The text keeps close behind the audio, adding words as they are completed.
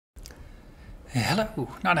Hello,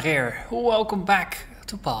 Narnach here. Welcome back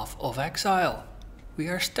to Path of Exile. We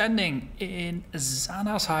are standing in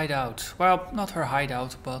Zana's hideout. Well, not her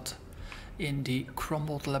hideout, but in the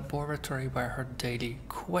crumbled laboratory where her daily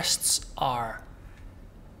quests are.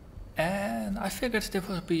 And I figured this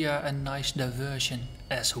would be a nice diversion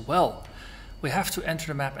as well. We have to enter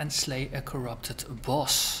the map and slay a corrupted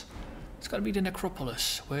boss. It's gonna be the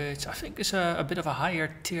Necropolis, which I think is a bit of a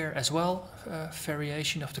higher tier as well,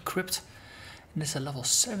 variation of the crypt. And it's a level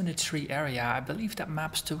 73 area. I believe that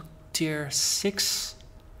maps to tier 6.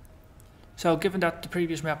 So given that the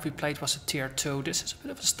previous map we played was a tier 2, this is a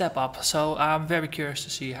bit of a step up. So I'm very curious to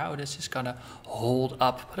see how this is gonna hold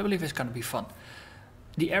up, but I believe it's gonna be fun.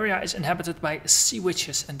 The area is inhabited by sea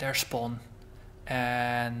witches and their spawn.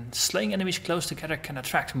 And slaying enemies close together can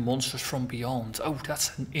attract monsters from beyond. Oh,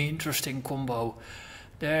 that's an interesting combo.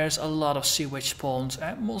 There's a lot of sea witch spawns,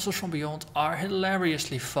 and monsters from beyond are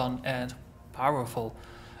hilariously fun and powerful.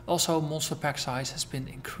 Also, monster pack size has been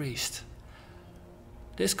increased.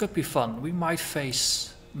 This could be fun. We might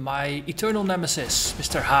face my eternal nemesis,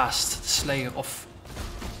 Mr. Haast, the slayer of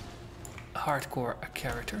hardcore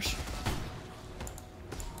characters.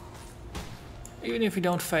 Even if we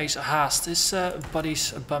don't face a Haast, his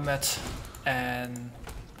buddies Bamet and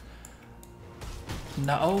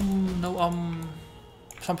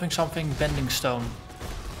something Bending Stone.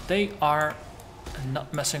 They are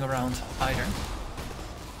not messing around either.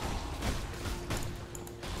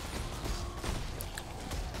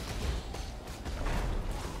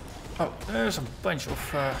 Oh, there's a bunch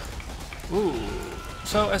of ooh.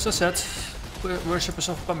 So as I said, we're worshippers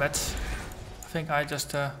of Bamet. I think I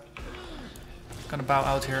just gonna bow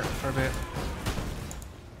out here for a bit.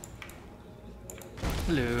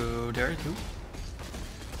 Hello there, you.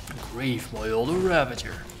 Grave my old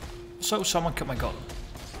Ravager. So someone killed my golem.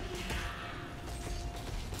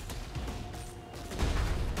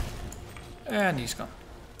 And he's gone.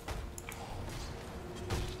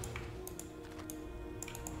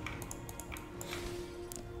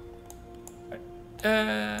 Right.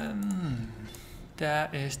 And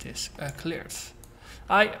that is this cleared.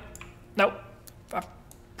 I've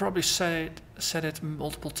probably said it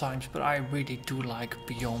multiple times, but I really do like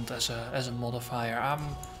Beyond as a modifier.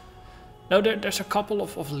 There's a couple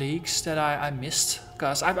of leagues that I missed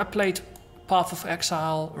because I played Path of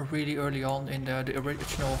Exile really early on in the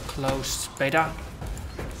original closed beta.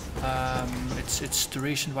 It's the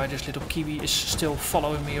reason why this little Kiwi is still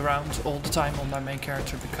following me around all the time on my main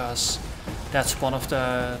character, because that's one of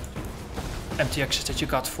the MTXs that you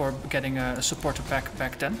got for getting a supporter pack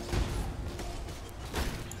back then.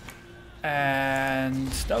 And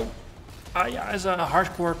as a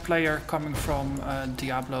hardcore player coming from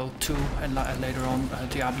Diablo 2 and later on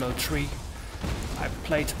Diablo 3, I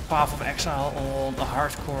played Path of Exile on a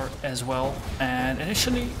hardcore as well, and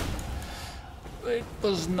initially it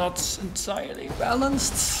was not entirely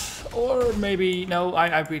balanced, or maybe no,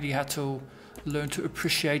 I really had to learn to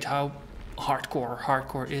appreciate how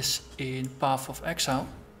hardcore is in Path of Exile.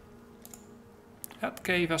 That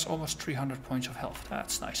gave us almost 300 points of health,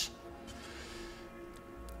 that's nice.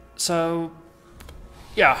 So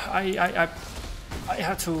yeah, I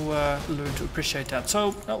had to learn to appreciate that.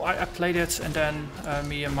 So I played it, and then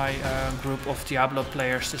me and my group of Diablo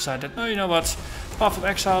players decided, no, you know what, Path of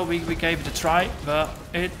Exile, we gave it a try, but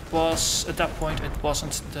it was, at that point, it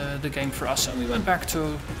wasn't the game for us, and we went back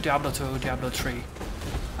to Diablo 2, Diablo 3,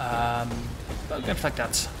 games like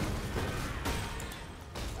that.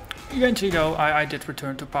 Eventually though, I did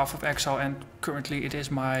return to Path of Exile, and currently it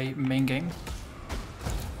is my main game.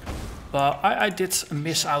 But I did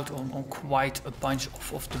miss out on quite a bunch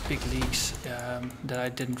of the big leagues that I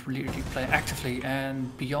didn't really play actively,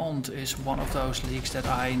 and Beyond is one of those leagues that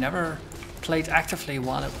I never played actively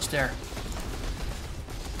while it was there.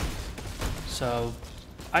 So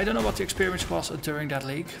I don't know what the experience was during that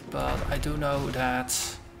league, but I do know that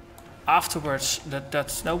afterwards,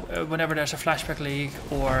 whenever there's a flashback league,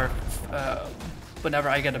 or whenever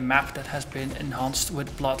I get a map that has been enhanced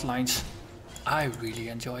with bloodlines, I really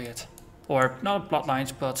enjoy it. Or not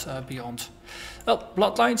bloodlines, but Beyond. Well,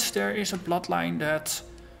 bloodlines, there is a bloodline that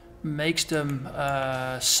makes them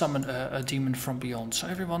summon a demon from Beyond. So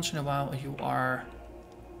every once in a while you are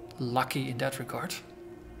lucky in that regard.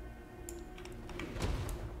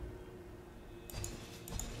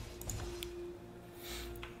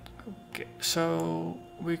 Okay, so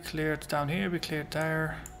we cleared down here, we cleared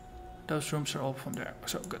there. Those rooms are all from there.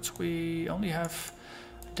 So good. We only have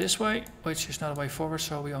this way, which is not a way forward,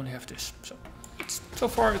 so we only have this. So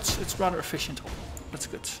far it's rather efficient. That's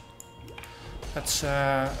good. Let's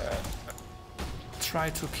try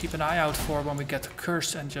to keep an eye out for when we get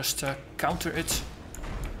cursed and just counter it.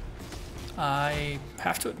 I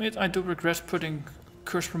have to admit I do regret putting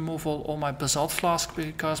curse removal on my basalt flask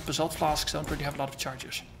because basalt flasks don't really have a lot of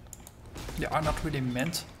charges. They are not really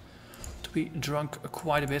meant to be drunk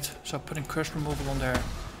quite a bit, so putting curse removal on there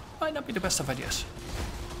might not be the best of ideas.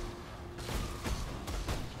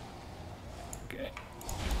 Okay.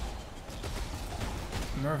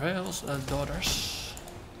 Merveil's daughters.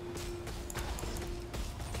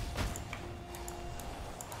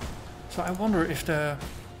 So I wonder if the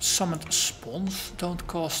summoned spawns don't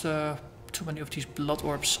cause too many of these blood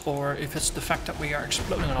orbs, or if it's the fact that we are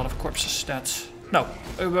exploding a lot of corpses that... No,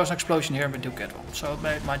 there was an explosion here and we do get one, so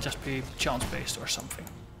it might just be chance based or something.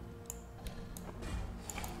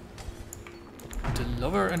 The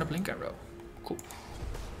lover and a blink arrow. Cool.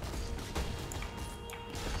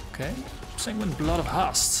 Okay, Sanguine Blood of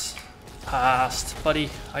Hast. Hast, buddy,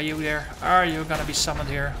 are you there? Are you gonna be summoned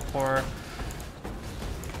here, or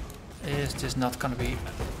is this not gonna be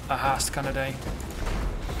a Hast kind of day?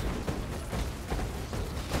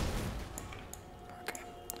 Okay,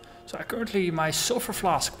 so currently my Sulfur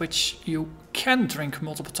Flask, which you can drink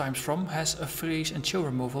multiple times from, has a freeze and chill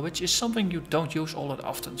removal, which is something you don't use all that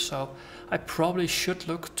often, so I probably should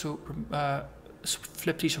look to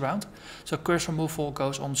flip these around. So curse removal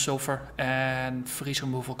goes on Sulfur and freeze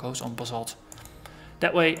removal goes on Basalt.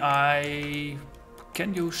 That way I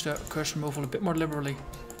can use the curse removal a bit more liberally,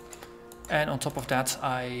 and on top of that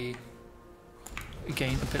I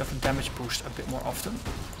gain a bit of a damage boost a bit more often.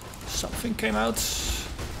 Something came out.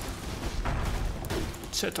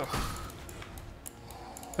 Zetoch.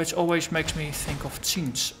 Which always makes me think of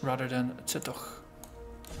Tzins rather than Zetoch.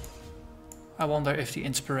 I wonder if the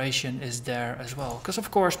inspiration is there as well. Because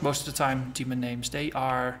of course most of the time demon names, they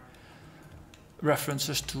are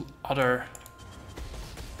references to other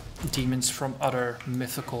demons from other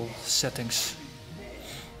mythical settings.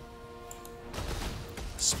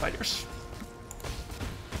 Spiders.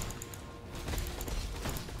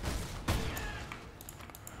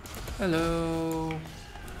 Hello.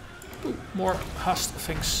 Ooh, more Hast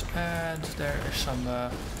things, and there is some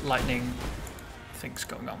lightning things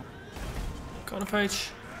going on. Cone of Age.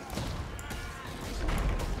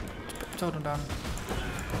 Let's put the totem down.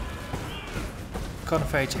 Cone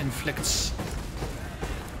of Age inflicts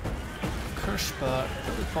curse, but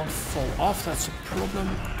it won't fall off, that's a problem.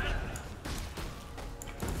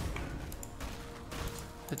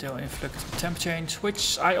 They'll inflict temp change,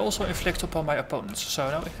 which I also inflict upon my opponents. So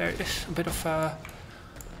now there is a bit of a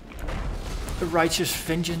righteous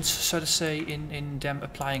vengeance, so to say, in them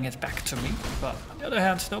applying it back to me. But on the other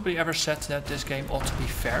hand, nobody ever said that this game ought to be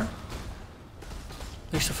fair.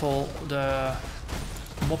 Least of all, the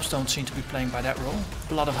mobs don't seem to be playing by that rule.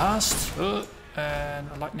 Blood of Hast, and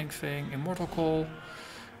a lightning thing, Immortal Call.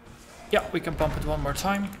 Yeah, we can pump it one more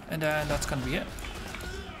time, and then that's gonna be it.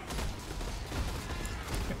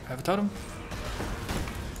 I have a totem.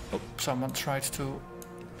 Oh, someone tried to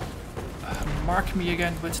mark me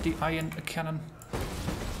again with the iron cannon.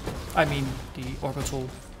 I mean the orbital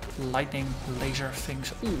lightning laser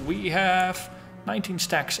things. Ooh, we have 19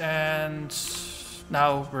 stacks and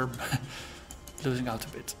now we're losing out a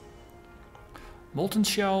bit. Molten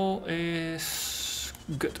Shell is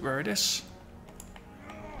good where it is.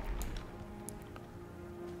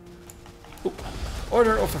 Ooh.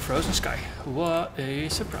 Order of the Frozen Sky. What a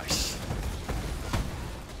surprise.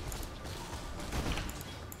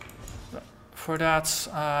 For that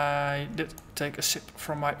I did take a sip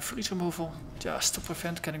from my freeze removal just to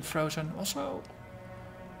prevent getting frozen. Also,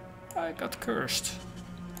 I got cursed.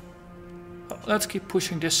 Well, let's keep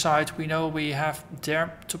pushing this side. We know we have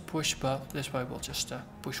there to push, but this way we'll just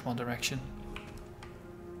push one direction.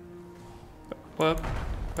 Well,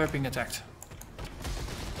 we're being attacked.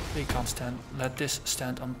 We can't let this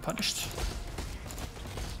stand unpunished.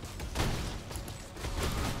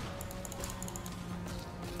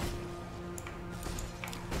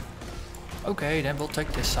 Okay, then we'll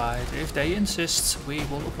take this side. If they insist, we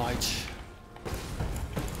will oblige.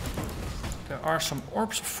 There are some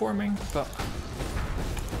orbs forming, but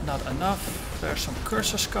not enough. There's some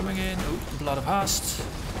curses coming in. Ooh, Blood of Hast.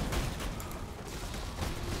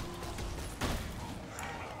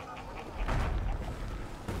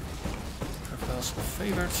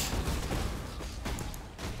 Favored.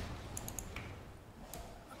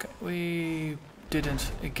 Okay, we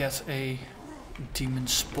didn't get a demon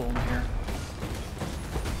spawn here,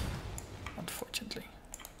 unfortunately.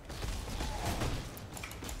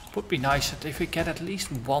 Would be nice if we get at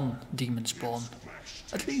least one demon spawn.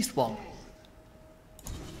 At least one.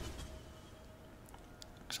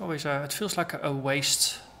 It's always it feels like a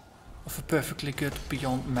waste of a perfectly good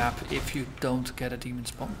Beyond map if you don't get a demon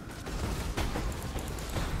spawn.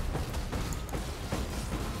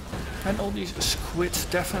 And all these squids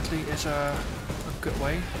definitely is a good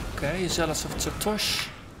way. Okay, Zealots of Zatosh.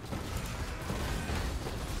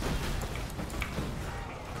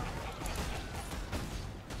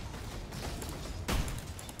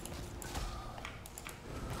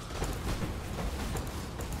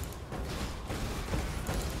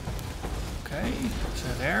 Okay, so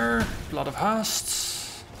there, Blood of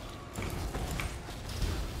Hasts.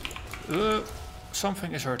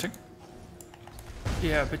 Something is hurting.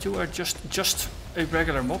 Yeah, but you are just a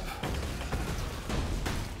regular mob.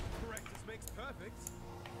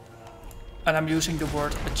 And I'm using the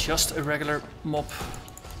word just a regular mob,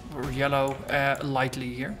 or yellow,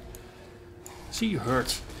 lightly here. See, you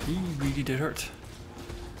hurt. He really did hurt.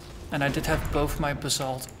 And I did have both my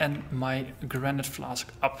basalt and my granite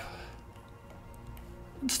flask up.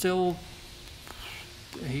 And still,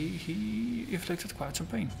 he inflicted quite some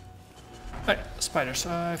pain. Hey, spiders.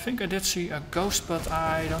 I think I did see a ghost, but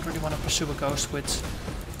I don't really want to pursue a ghost with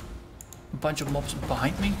a bunch of mobs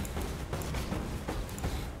behind me.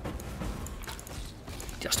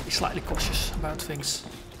 Just to be slightly cautious about things.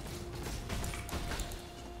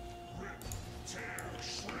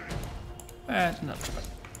 And another spider.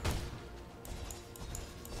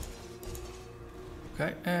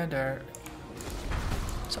 Okay, and there.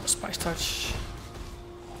 Some spice touch.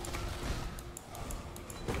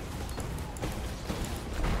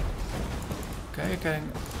 Okay, getting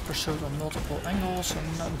pursued on multiple angles.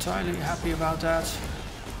 I'm not entirely happy about that.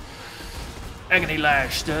 Agony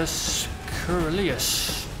Lash, the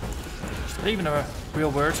Scurrilous. Is that even a real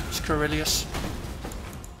word? Scurrilous.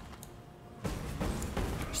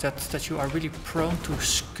 Is that you are really prone to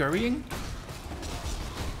scurrying?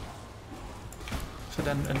 So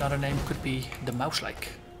then another name could be the Mouse-like.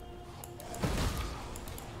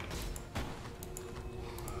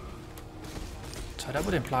 So that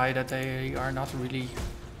would imply that they are not really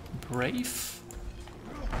brave.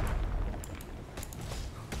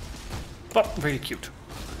 But really cute.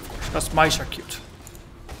 Of course, because mice are cute.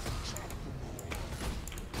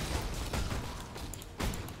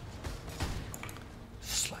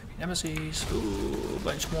 Slimy nemesis. Ooh, a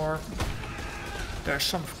bunch more. There's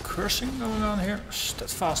some cursing going on here.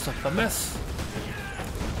 Steadfast of Behemoth.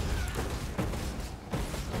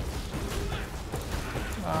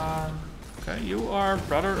 Okay, you are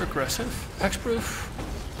rather aggressive. Hexproof.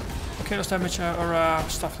 Chaos damage or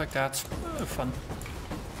stuff like that. Fun.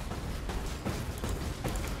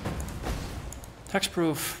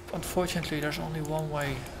 Hexproof. Unfortunately, there's only one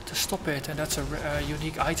way to stop it, and that's a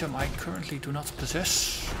unique item I currently do not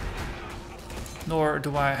possess. Nor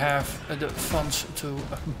do I have the funds to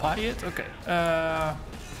buy it. Okay.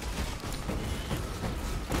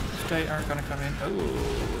 If they are gonna come in. Oh,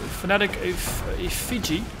 Fanatic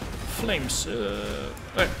Evasion. Flames.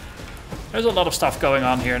 Okay. There's a lot of stuff going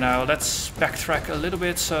on here now. Let's backtrack a little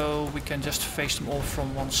bit so we can just face them all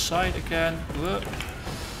from one side again.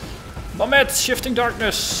 Bamet, Shifting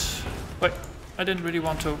Darkness. Wait, I didn't really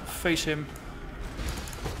want to face him.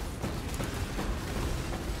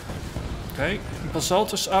 Okay,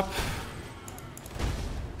 Basalt is up.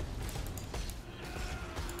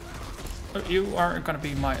 You are gonna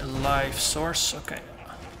be my life source. Okay.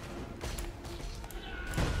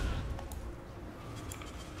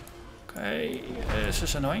 Okay, this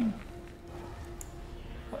is annoying.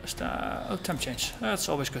 What is that? Oh, temp change. That's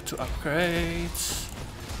always good to upgrade.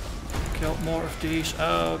 Kill more of these.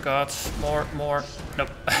 Oh god, more.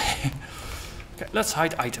 Nope. Okay, let's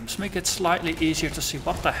hide items. Make it slightly easier to see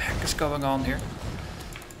what the heck is going on here.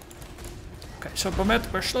 Okay, so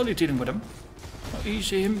Bamet, we're slowly dealing with him. Not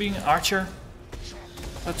easy, him being an archer.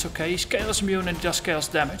 That's okay. He's chaos immune and does chaos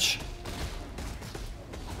damage.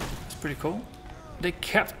 That's pretty cool. They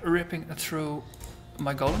kept ripping through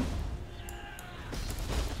my golem.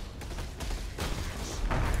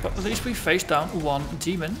 But at least we faced down one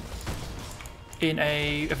demon in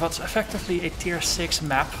what's effectively a tier 6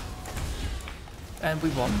 map. And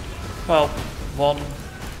we won. Well,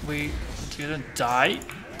 we didn't die.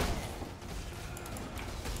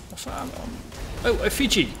 Oh, a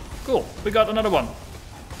Fiji. Cool, we got another one.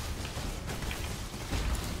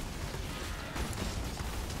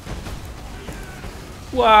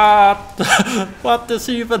 What? What is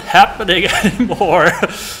even happening anymore?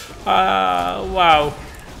 Wow.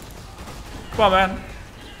 Come on, man.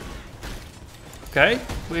 Okay,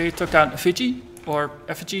 we took down Fiji, or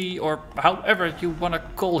Effigy, or however you want to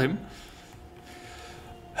call him.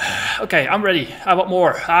 Okay, I'm ready. I want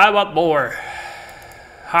more. I want more.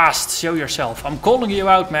 Haast, show yourself. I'm calling you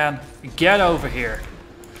out, man. Get over here.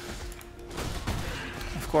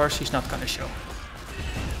 course he's not gonna show.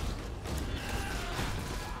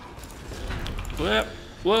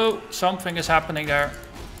 Whoa, something is happening there.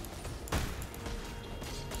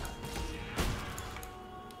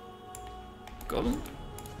 Golem.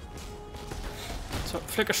 So,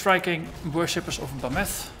 flicker striking worshippers of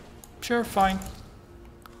Bameth. Sure, fine.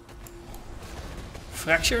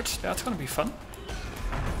 Fractured, that's gonna be fun.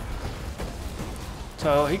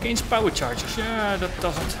 So he gains power charges. Yeah, that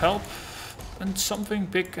doesn't help. And something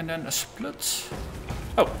big and then a split.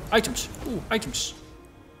 Oh, items. Ooh, items.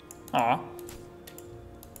 Aw.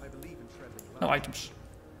 No items.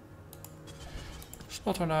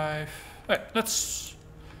 Slaughter knife. Hey, let's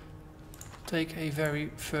take a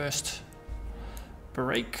very first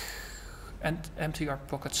break and empty our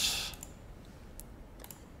pockets.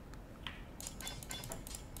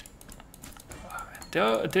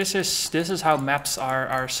 This is how maps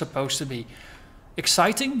are supposed to be.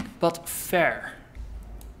 Exciting, but fair.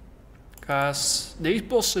 Because these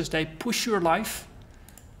bosses, they push your life.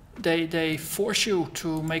 They force you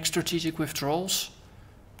to make strategic withdrawals.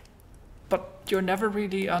 But you're never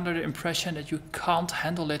really under the impression that you can't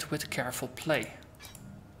handle it with careful play.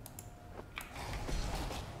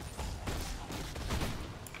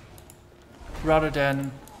 Rather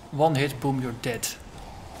than one hit, boom, you're dead.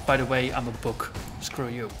 By the way, I'm a book. Screw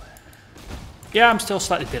you. Yeah, I'm still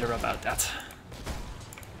slightly bitter about that.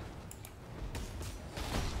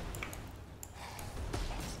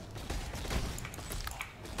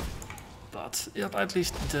 But yeah, at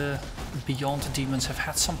least the Beyond demons have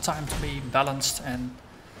had some time to be balanced, and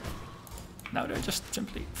now they're just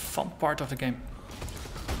simply a fun part of the game.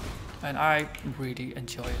 And I really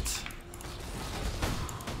enjoy it.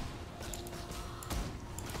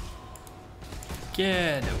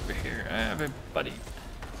 Get over here, everybody.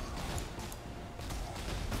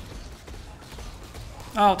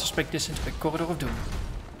 I'll just make this into a corridor of doom.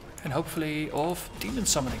 And hopefully of demon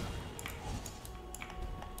summoning.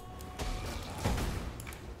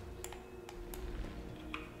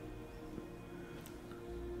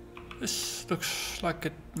 This looks like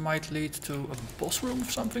it might lead to a boss room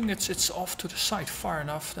or something. It's off to the side far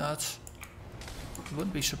enough that I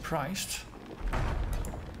wouldn't be surprised.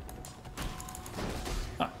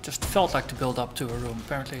 Just felt like to build up to a room.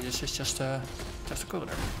 Apparently this is just a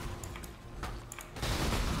corridor.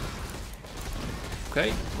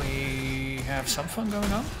 Okay, we have some fun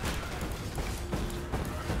going on.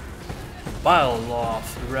 Pile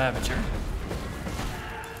of Ravager.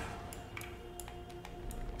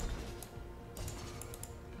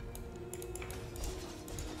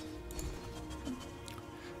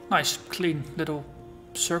 Nice, clean little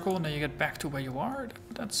circle, and then you get back to where you are.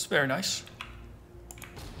 That's very nice.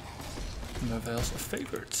 Merveil's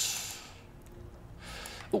favorites.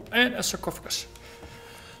 Oh, and a sarcophagus.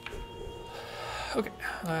 Okay.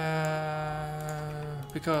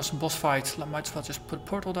 Because boss fight, I might as well just put a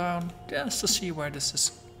portal down just to see where this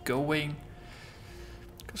is going.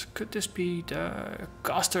 Because could this be the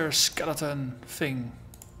caster skeleton thing?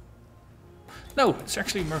 No, it's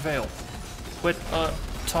actually Merveil with a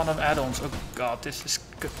ton of add-ons. Oh god, this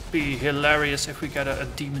could be hilarious if we get a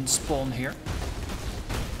demon spawn here.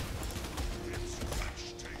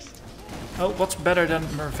 Oh, what's better than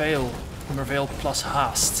Merveil? Merveil plus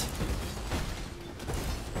Haast.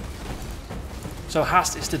 So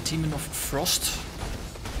Haast is the demon of frost.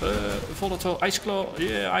 Volatile Ice Claw.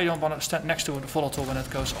 Yeah, I don't want to stand next to the volatile when it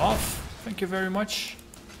goes off. Thank you very much.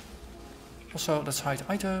 Also, let's hide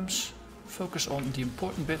items. Focus on the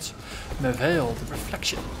important bits. Merveil, the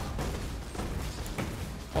reflection.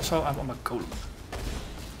 Also, I'm on my golem.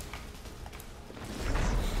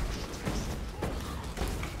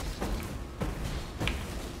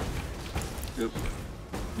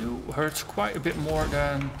 You hurt quite a bit more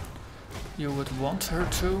than you would want her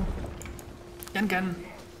to. And again,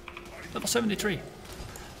 level 73.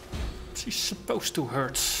 She's supposed to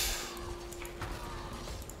hurt.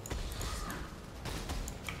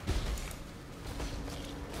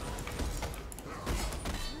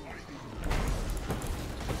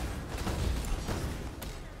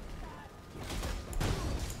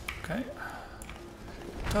 Okay.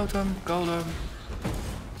 Totem, golem.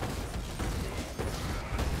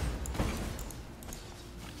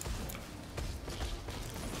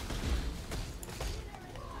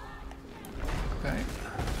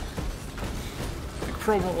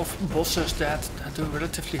 Problem of bosses that do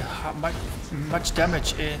relatively much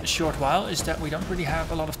damage in a short while is that we don't really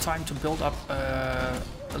have a lot of time to build up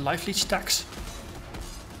life leech stacks.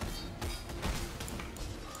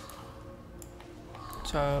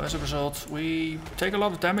 So as a result, we take a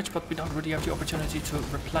lot of damage, but we don't really have the opportunity to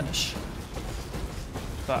replenish.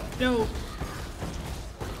 But you know,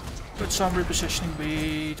 With some repositioning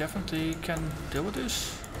we definitely can deal with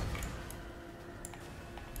this.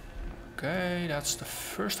 Okay, that's the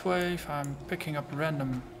first wave. I'm picking up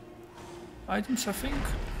random items, I think.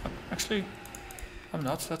 Oh, actually, I'm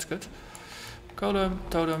not, that's good. Golem,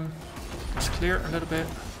 totem, let's clear a little bit.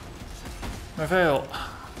 Merveil,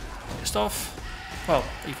 pissed off. Well,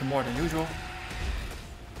 even more than usual.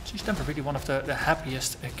 She's never really one of the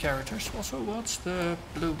happiest characters. Also, what's the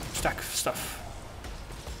blue stack stuff?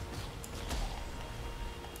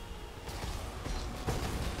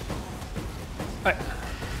 Right.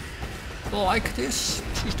 Like this,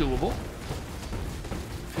 she's doable.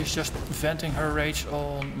 She's just venting her rage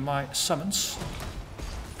on my summons.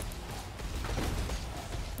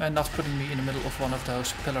 And not putting me in the middle of one of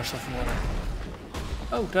those pillars of water.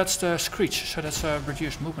 Oh, that's the Screech, so that's a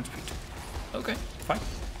reduced movement speed. Okay, fine.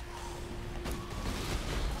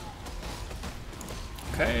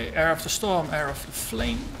 Okay, Air of the Storm, Air of the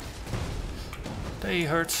Flame. They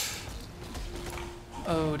hurt.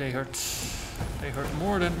 Oh, they hurt. They hurt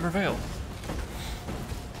more than Merveil.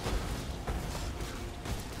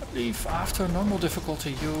 I believe after normal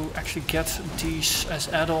difficulty you actually get these as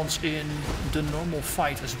add-ons in the normal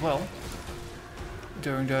fight as well.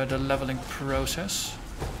 During the leveling process.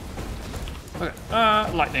 Okay,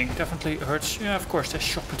 lightning definitely hurts. Yeah, of course, there's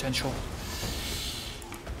shock potential.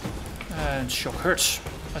 And shock hurts,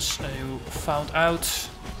 as you found out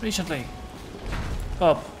recently.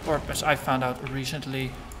 Well, or as I found out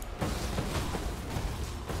recently.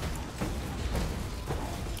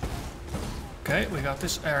 Okay, we got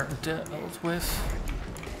this air dealt with.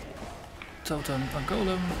 Totem and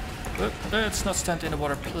golem. But let's not stand in the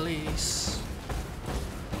water, please.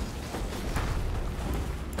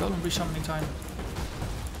 Golem resummoning time.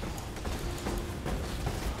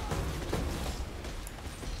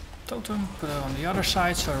 Totem, put it on the other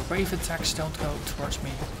side so wave attacks don't go towards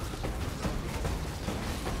me.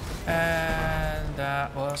 And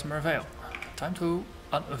that was Merveil. Time to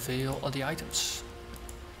unveil all the items.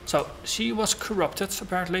 So she was corrupted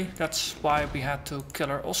apparently, that's why we had to kill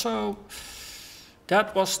her. Also,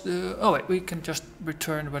 that was the... Oh wait, we can just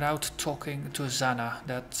return without talking to Zana.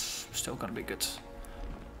 That's still gonna be good.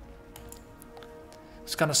 I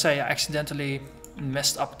was gonna say I accidentally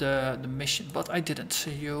messed up the mission, but I didn't.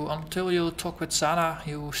 Until you talk with Zana,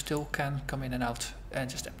 you still can come in and out and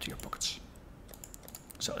just empty your pockets.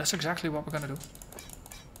 So that's exactly what we're gonna do.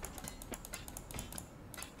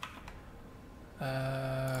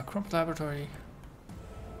 Crumpled Laboratory.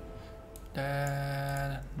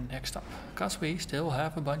 Then next up, because we still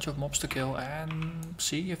have a bunch of mobs to kill and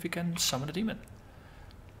see if we can summon a demon.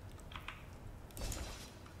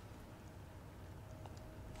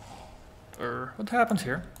 What happened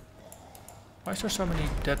here? Why is there so many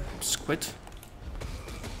dead squid?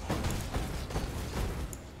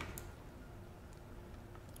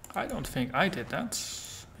 I don't think I did that.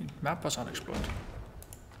 The map was unexplored.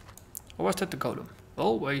 Or was that the golem?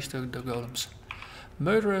 Always the golems.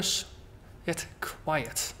 Murderous, yet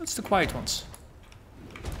quiet. It's the quiet ones.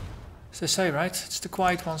 As they say, right? It's the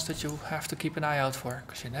quiet ones that you have to keep an eye out for,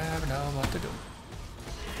 because you never know what to do.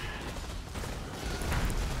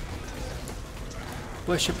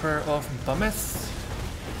 Worshipper of Bameth.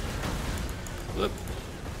 Whoop.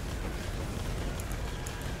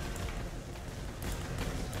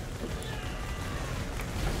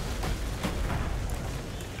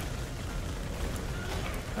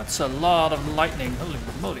 That's a lot of lightning. Holy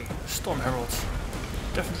moly. Storm Heralds.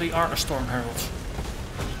 Definitely are a Storm Herald.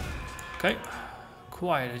 Okay.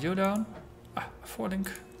 Quieted you down. Ah, 4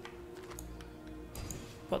 link.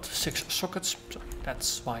 But 6 sockets. So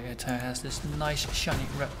that's why it has this nice shiny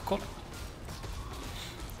red color.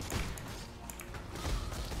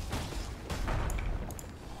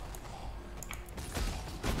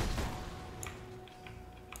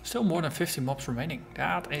 Still more than 50 mobs remaining.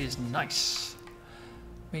 That is nice.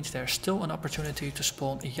 Means there's still an opportunity to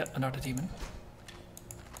spawn yet another demon.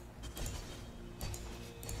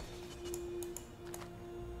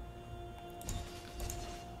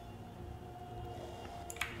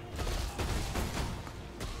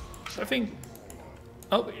 So I think,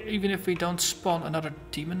 oh, even if we don't spawn another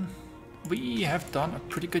demon, we have done a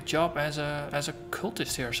pretty good job as a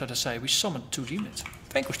cultist here, so to say. We summoned 2 demons.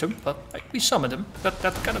 Vanquished them, but we summoned them.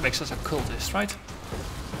 That kind of makes us a cultist, right?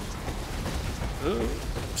 Oh,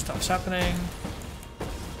 stuff's happening.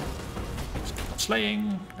 Just keep on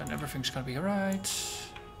slaying, and everything's gonna be alright.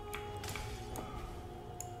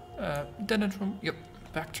 Dennet room, yep.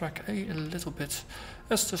 Backtrack a little bit.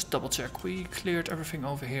 Let's just double check. We cleared everything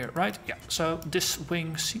over here, right? Yeah, so this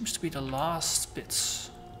wing seems to be the last bits.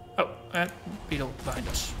 Oh, and beetle behind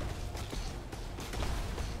us.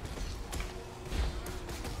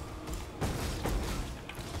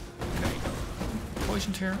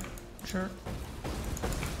 poisoned here. Sure.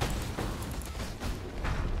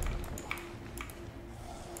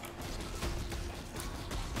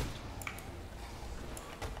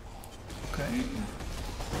 Okay.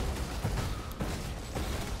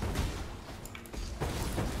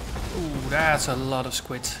 Ooh, that's a lot of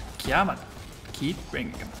squid. Yeah, man. Keep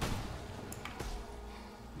bringing him.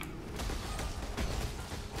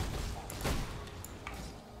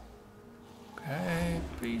 Okay,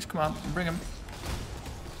 please, come on, bring him.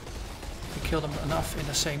 We killed him enough in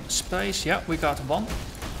the same space. Yeah, we got one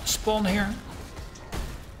spawn here.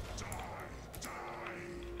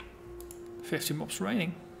 50 mobs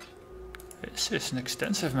raining. This is an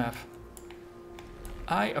extensive map.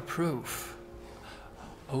 I approve.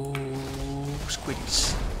 Oh,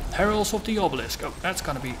 squiddies. Heralds of the Obelisk. Oh, that's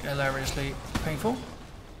gonna be hilariously painful.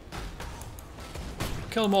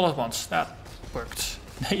 Kill them all at once. That worked.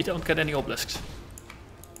 You don't get any obelisks.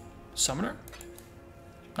 Summoner.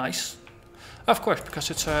 Nice. Of course,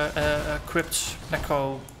 because it's a crypt,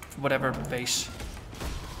 necro, whatever base.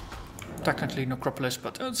 Technically Necropolis,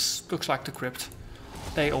 but it looks like the crypt.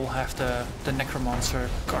 They all have the necromancer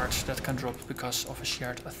cards that can drop because of a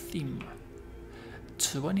shared theme.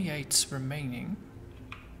 28 remaining.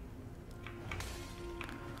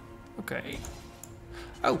 Okay.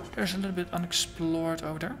 Oh, there's a little bit unexplored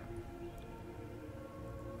over there.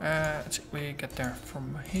 Let's see, we get there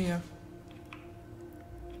from here.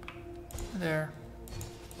 There.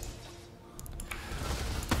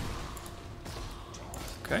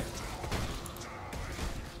 Okay.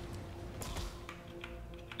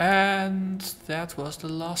 And that was the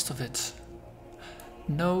last of it.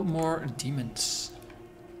 No more demons.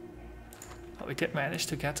 Oh, we did manage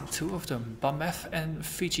to get 2 of them. Bamef and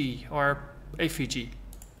Fiji, or a Fiji.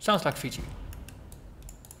 Sounds like Fiji.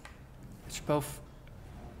 It's both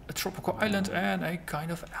a tropical island and a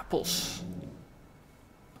kind of apples.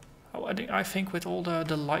 Oh, I think with all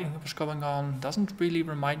the lightning that was going on, doesn't really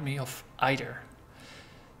remind me of either.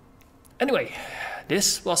 Anyway,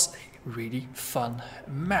 this was a really fun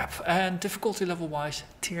map, and difficulty level wise,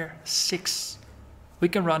 tier 6. We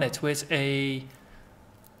can run it with a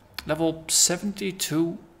level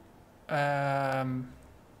 72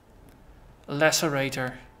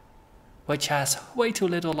 Lacerator, which has way too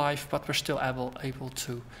little life, but we're still able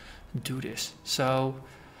to do this. So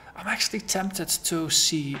I'm actually tempted to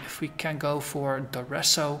see if we can go for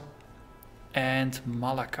Doresso and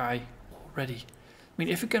Malachi already. I mean,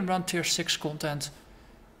 if we can run tier 6 content,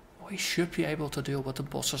 we should be able to deal with the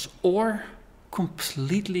bosses or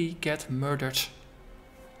completely get murdered.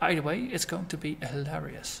 Either way, it's going to be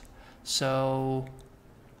hilarious. So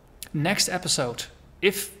next episode,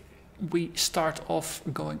 if we start off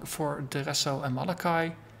going for Doresso and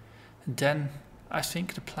Malachi, then I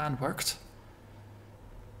think the plan worked.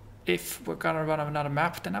 If we're gonna run another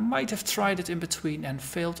map, then I might have tried it in between and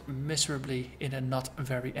failed miserably in a not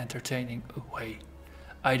very entertaining way.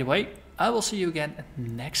 Either way, I will see you again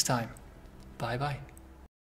next time. Bye bye.